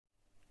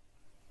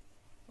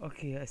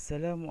Okay,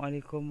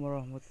 Assalamualaikum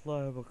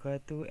warahmatullahi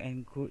wabarakatuh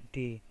and good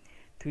day.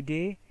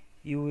 Today,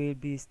 you will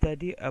be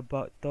studying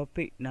about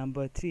topic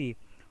number 3,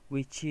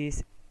 which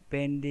is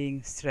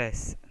bending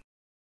stress.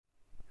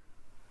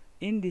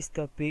 In this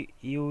topic,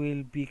 you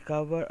will be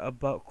covered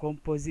about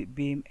composite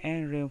beam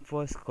and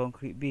reinforced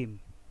concrete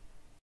beam.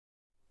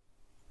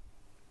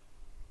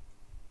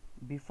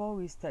 Before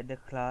we start the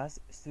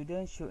class,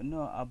 students should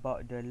know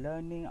about the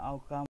learning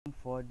outcome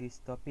for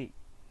this topic.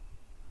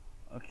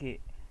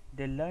 Okay,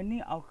 the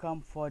learning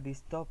outcome for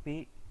this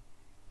topic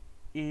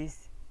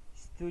is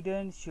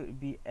students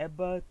should be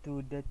able to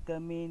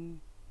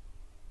determine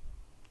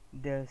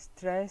the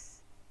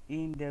stress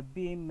in the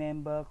beam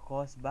member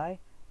caused by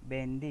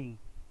bending.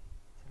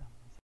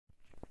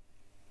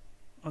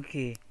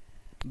 Okay,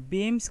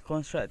 beams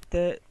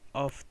constructed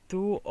of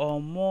two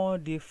or more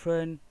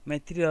different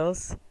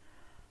materials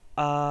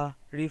are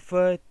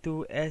referred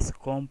to as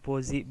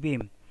composite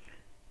beam.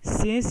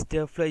 Since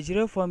the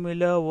flexural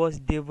formula was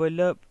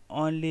developed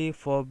only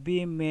for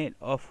beam made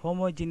of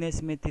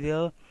homogeneous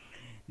material,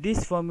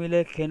 this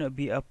formula cannot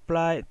be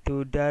applied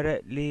to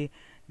directly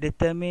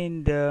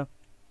determine the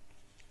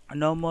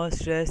normal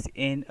stress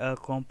in a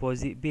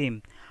composite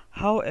beam.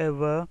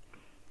 However,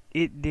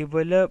 it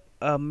developed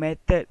a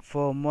method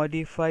for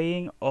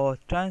modifying or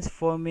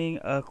transforming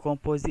a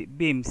composite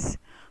beam's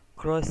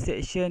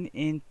cross-section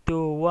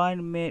into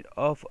one made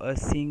of a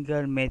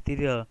single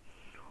material.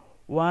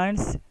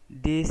 Once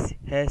this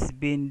has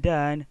been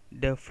done,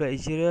 the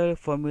flexural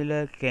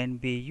formula can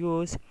be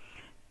used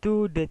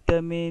to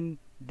determine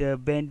the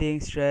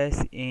bending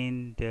stress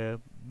in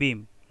the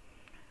beam.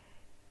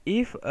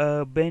 If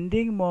a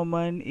bending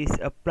moment is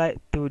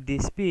applied to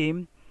this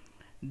beam,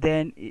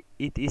 then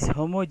it is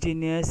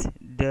homogeneous.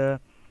 The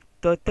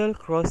total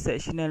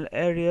cross-sectional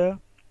area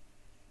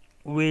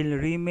will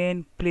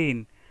remain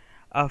plane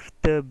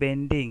after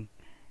bending,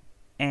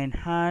 and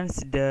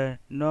hence the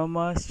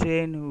normal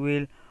strain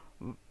will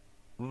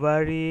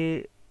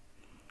vary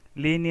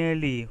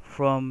linearly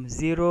from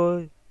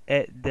 0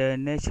 at the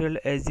natural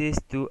axis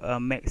to a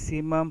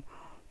maximum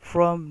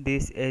from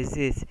this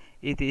axis.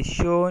 It is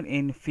shown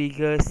in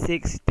figure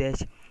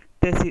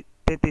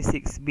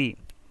 6-36b.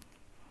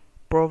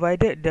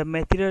 Provided the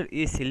material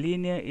is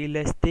linear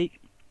elastic,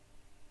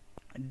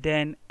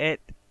 then at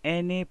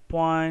any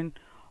point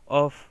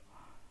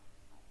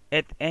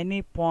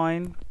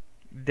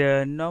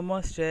the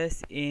normal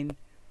stress in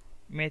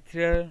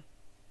material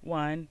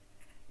 1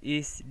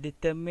 is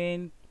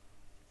determined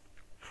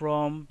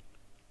from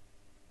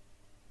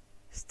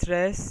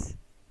stress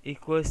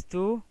equals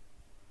to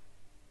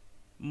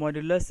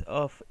modulus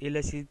of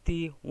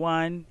elasticity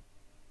 1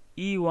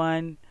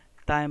 E1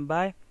 times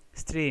by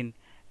strain,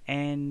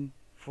 and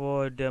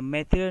for the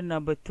material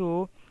number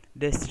 2,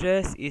 the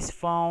stress is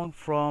found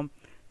from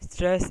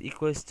stress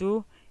equals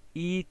to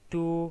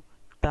E2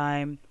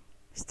 times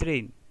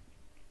strain.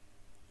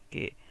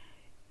 Okay,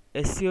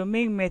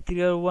 assuming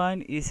material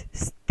 1 is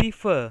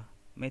stiffer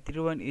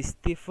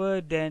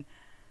than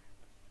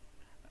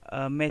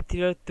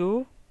material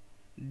 2,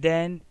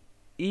 then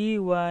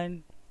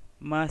E1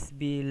 must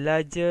be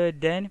larger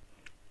than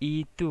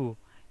E2,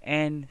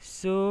 and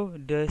so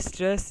the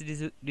stress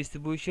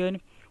distribution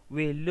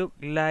will look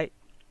like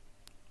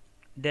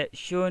that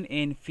shown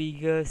in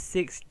figure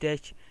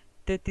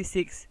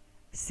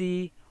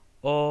 6-36C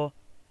or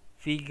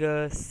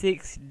figure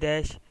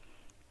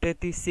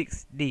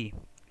 6-36D.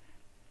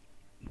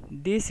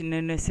 This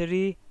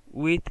necessary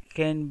width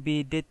can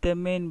be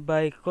determined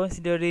by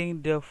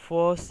considering the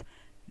force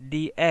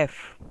dF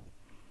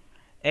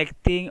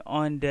acting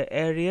on the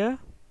area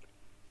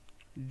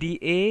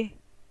dA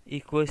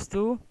equals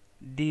to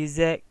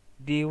dz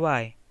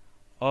dy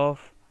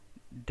of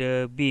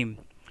the beam.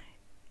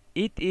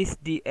 It is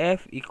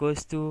dF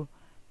equals to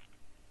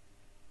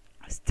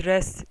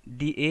stress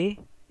dA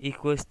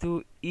equals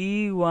to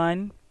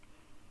E1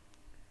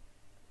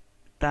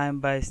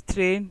 times by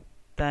strain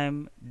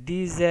times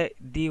dz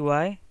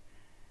dy,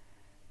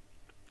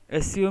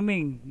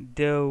 assuming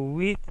the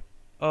width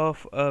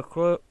of a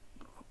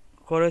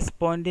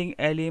corresponding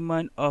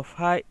element of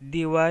height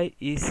dy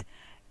is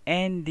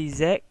n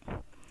dz,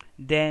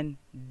 then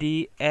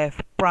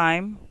dF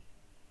prime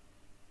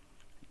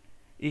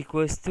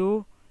equals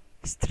to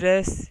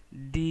stress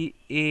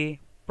dA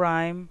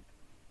prime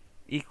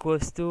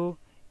equals to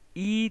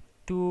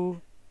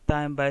E2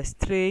 times by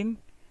strain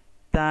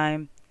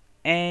times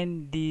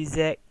n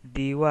dz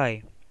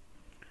dy.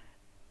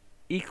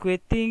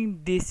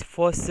 Equating these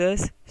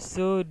forces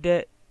so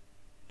that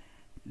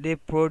they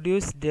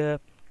produce the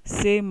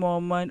same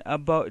moment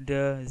about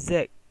the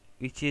z,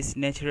 which is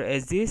natural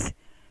axis,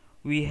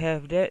 we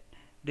have that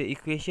the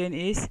equation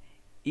is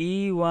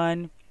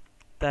E1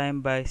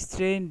 times by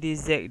strain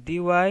dz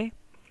dy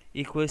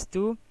equals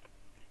to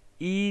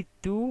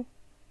E2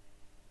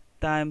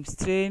 times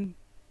strain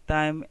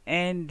times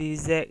n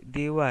dz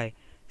dy,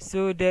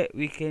 so that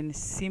we can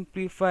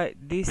simplify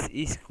this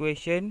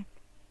equation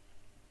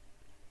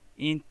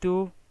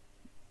into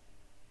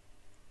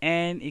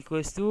n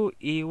equals to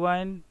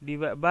E1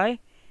 divided by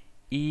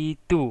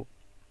E2.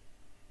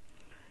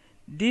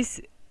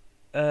 This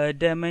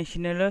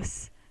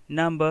dimensionless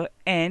number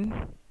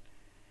n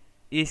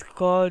is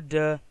called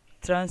the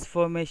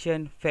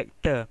transformation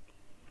factor.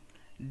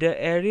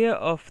 The area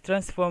of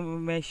the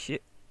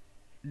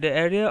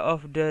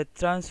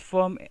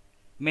transform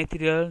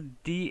material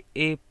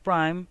dA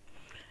prime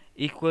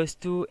equals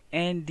to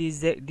n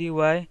dz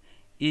dy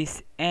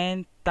is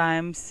n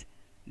times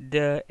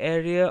the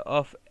area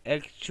of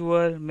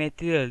actual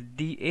material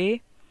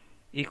dA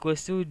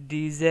equals to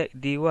dz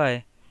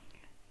dy.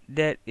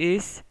 That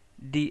is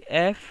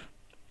dF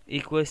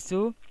equals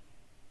to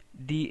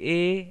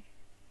dA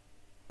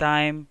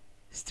time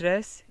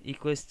stress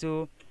equals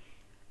to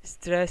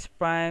stress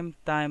prime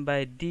time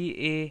by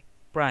dA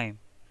prime.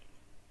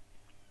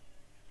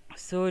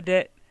 So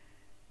that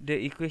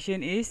the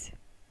equation is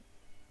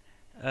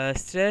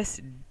stress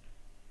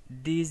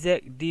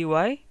dz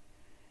dy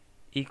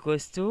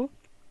equals to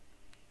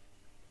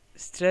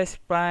stress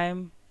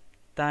prime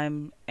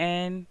time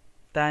n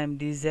time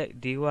dz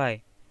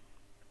dy.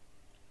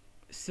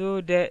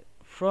 So that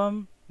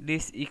from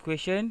this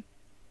equation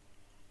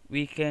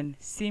we can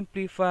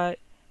simplify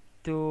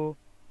to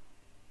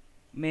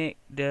make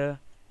the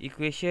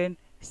equation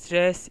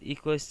stress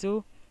equals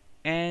to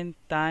n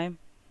time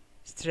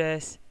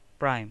stress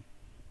prime.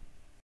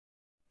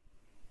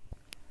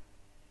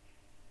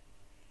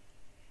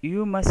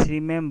 You must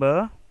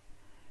remember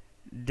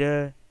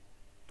the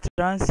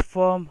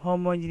transform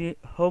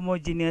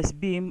homogeneous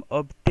beam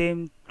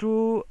obtained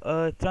through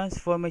a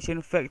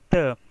transformation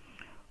factor,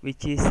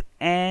 which is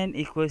n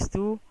equals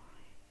to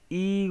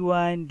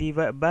E1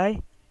 divided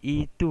by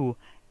E2,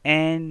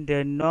 and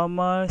the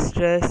normal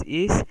stress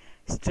is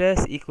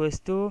stress equals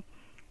to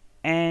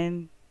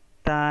n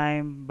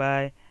time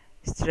by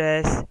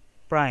stress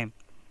prime,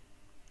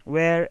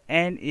 where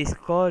n is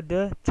called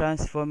the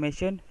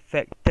transformation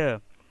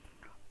factor.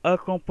 A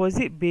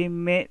composite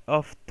beam made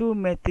of two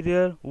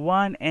materials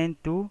 1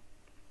 and 2,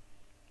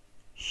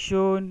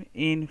 shown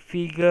in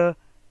figure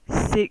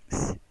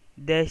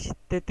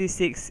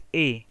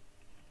 6-36a.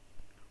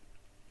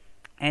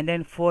 And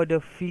then for the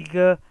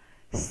figure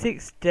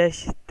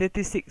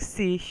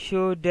 6-36c,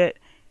 show that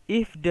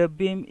if the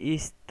beam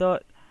is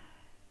thought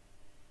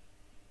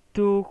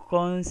to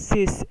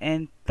consist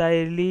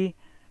entirely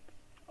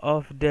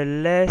of the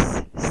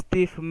less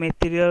stiff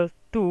material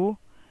 2,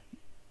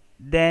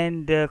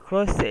 then the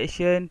cross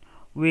section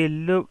will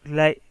look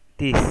like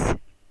this.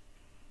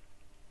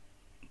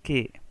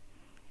 Okay.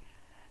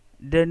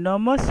 The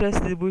normal stress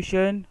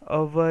distribution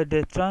over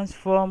the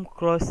transformed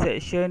cross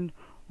section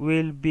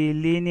will be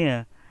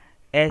linear,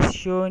 as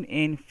shown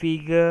in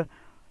figure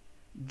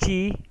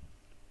G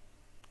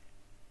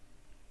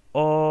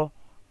or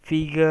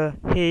figure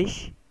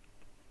H.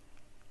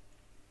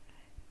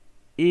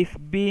 If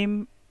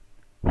beam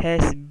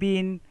has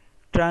been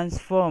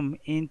transformed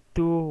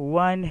into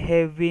one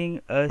having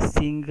a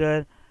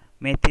single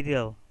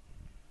material.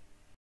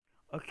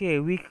 Okay,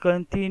 we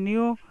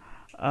continue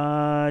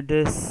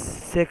the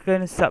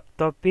second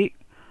subtopic,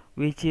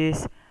 which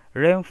is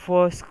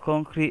reinforced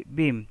concrete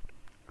beam.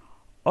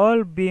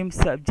 All beams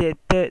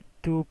subjected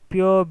to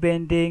pure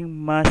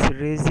bending must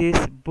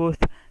resist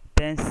both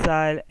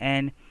tensile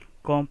and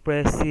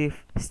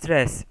compressive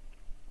stress.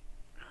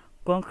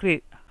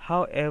 Concrete,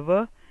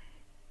 however,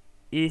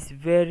 is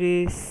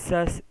very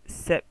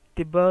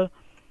susceptible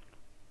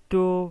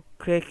to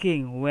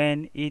cracking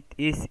when it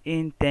is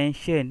in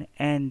tension,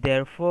 and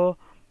therefore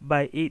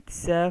by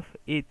itself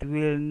it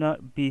will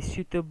not be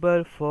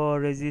suitable for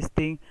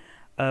resisting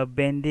a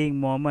bending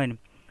moment.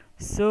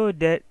 So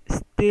that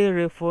steel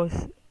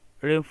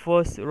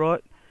reinforced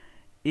rod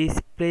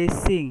is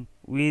placing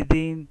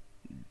within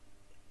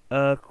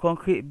a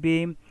concrete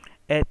beam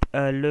at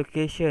a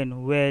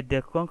location where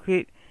the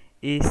concrete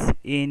is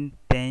in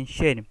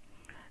tension.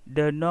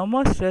 The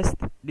normal stress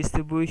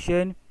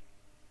distribution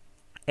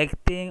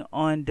acting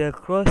on the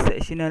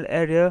cross-sectional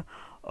area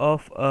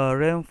of a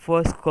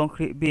reinforced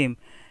concrete beam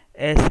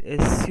is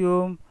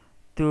assumed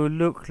to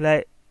look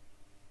like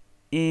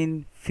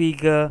in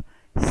figure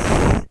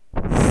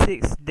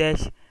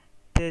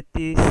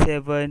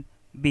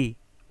 6-37b.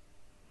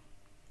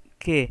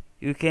 Okay,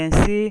 you can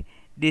see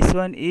this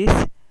one is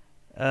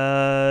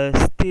a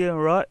steel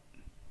rod,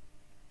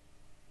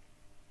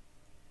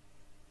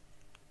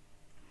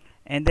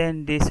 and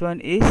then this one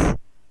is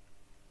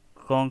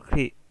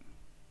concrete.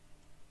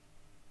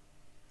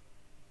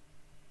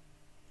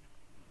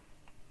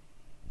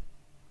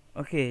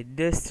 Okay,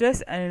 the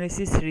stress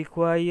analysis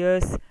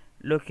requires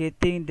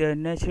locating the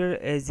natural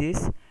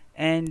axis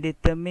and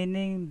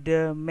determining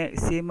the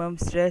maximum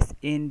stress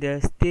in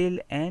the steel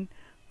and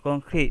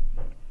concrete.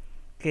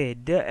 Okay,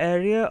 the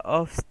area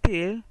of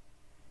steel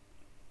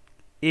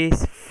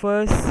is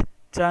first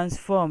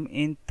transformed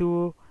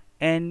into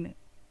an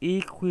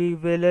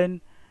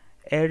equivalent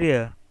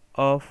area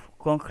of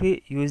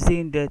concrete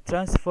using the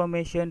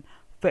transformation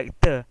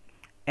factor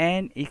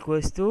n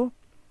equals to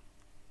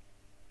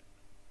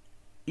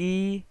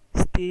E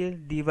steel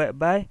divided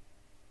by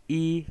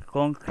E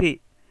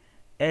concrete,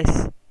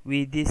 as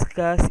we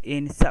discussed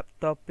in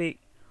subtopic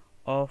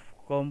of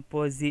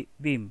composite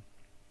beam.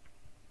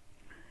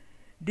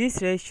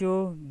 This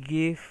ratio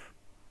gives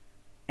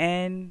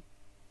n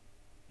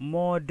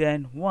more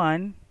than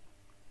 1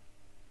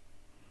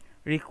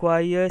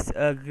 requires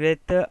a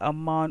greater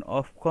amount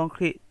of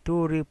concrete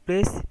to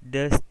replace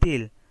the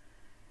steel.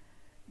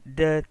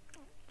 The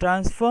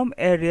transform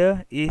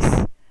area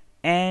is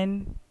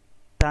n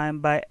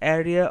times by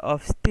area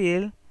of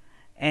steel,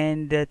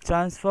 and the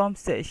transform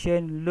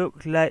section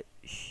look like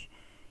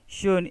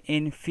shown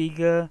in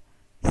figure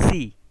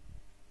C.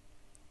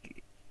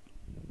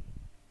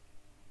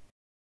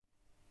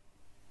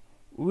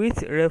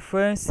 With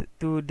reference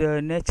to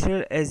the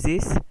natural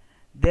axis,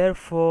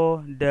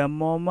 therefore the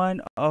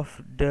moment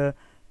of the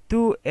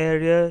two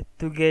areas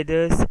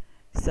together's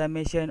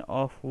summation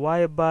of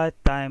y bar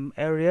times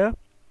area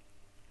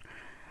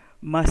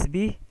must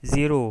be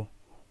 0.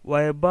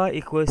 Y bar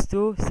equals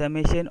to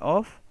summation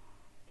of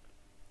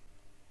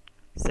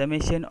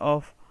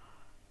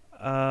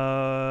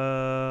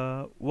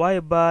y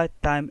bar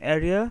times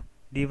area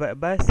divided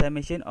by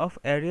summation of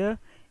area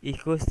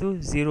equals to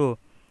 0.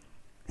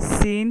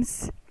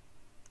 Since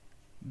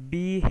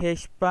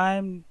BH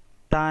prime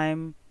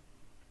times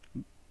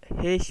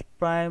H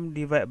prime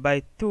divided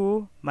by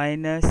 2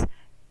 minus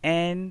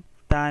N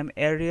times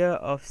area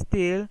of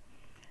steel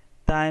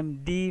times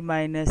D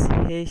minus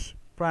H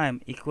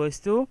prime equals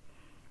to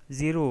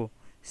 0.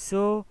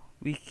 So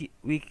we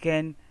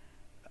can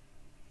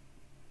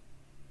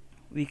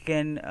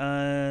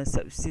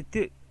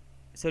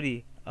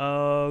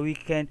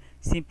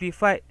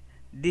simplify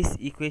this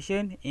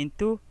equation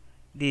into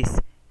this.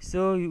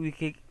 So we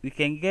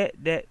can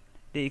get that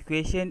the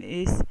equation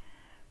is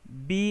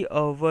b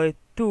over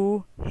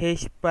 2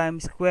 h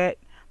prime squared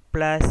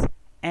plus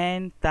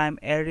n times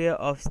area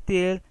of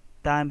steel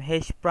times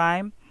h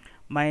prime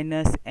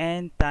minus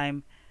n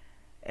times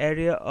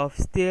area of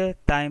steel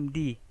times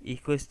d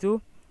equals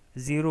to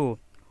 0,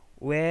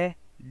 where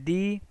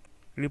d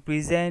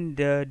represent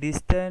the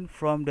distance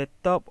from the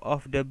top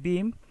of the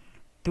beam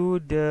to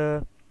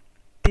the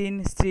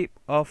thin strip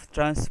of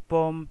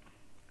transform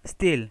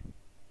steel,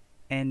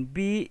 and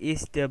b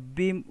is the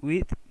beam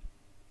width,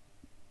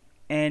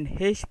 and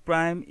h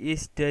prime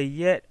is the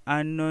yet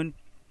unknown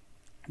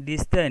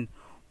distance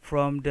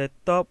from the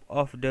top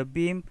of the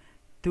beam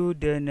to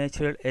the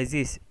natural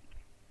axis.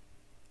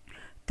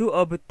 To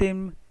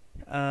obtain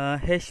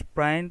h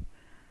prime,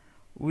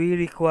 we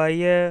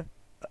require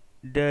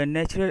the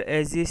natural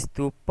axis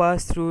to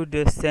pass through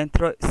the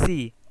centroid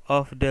C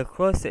of the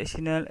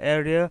cross-sectional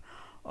area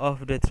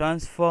of the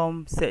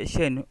transform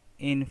section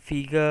in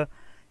figure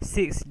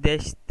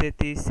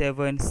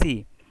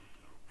 6-37C.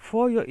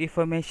 For your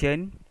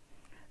information,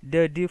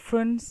 the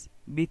difference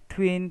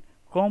between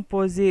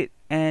composite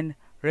and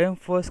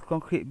reinforced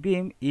concrete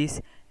beam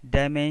is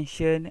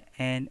dimension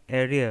and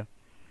area.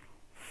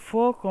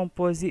 For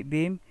composite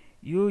beam,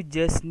 you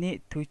just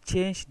need to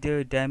change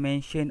the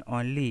dimension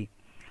only.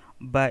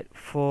 But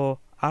for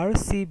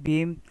RC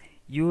beam,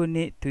 you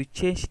need to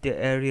change the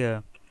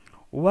area.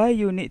 Why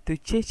you need to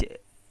change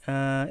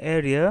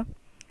area?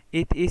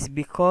 It is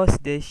because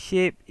the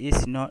shape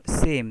is not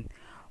same.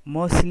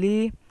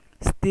 Mostly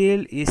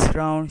steel is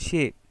round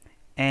shape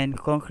and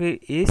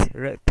concrete is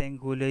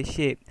rectangular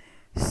shape,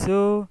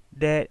 so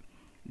that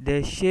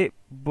the shape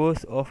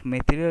both of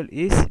material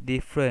is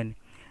different.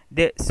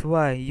 That's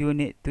why you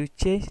need to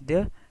change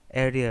the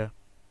area.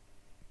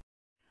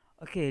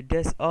 Okay,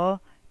 that's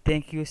all.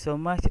 Thank you so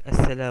much.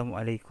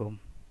 Assalamualaikum.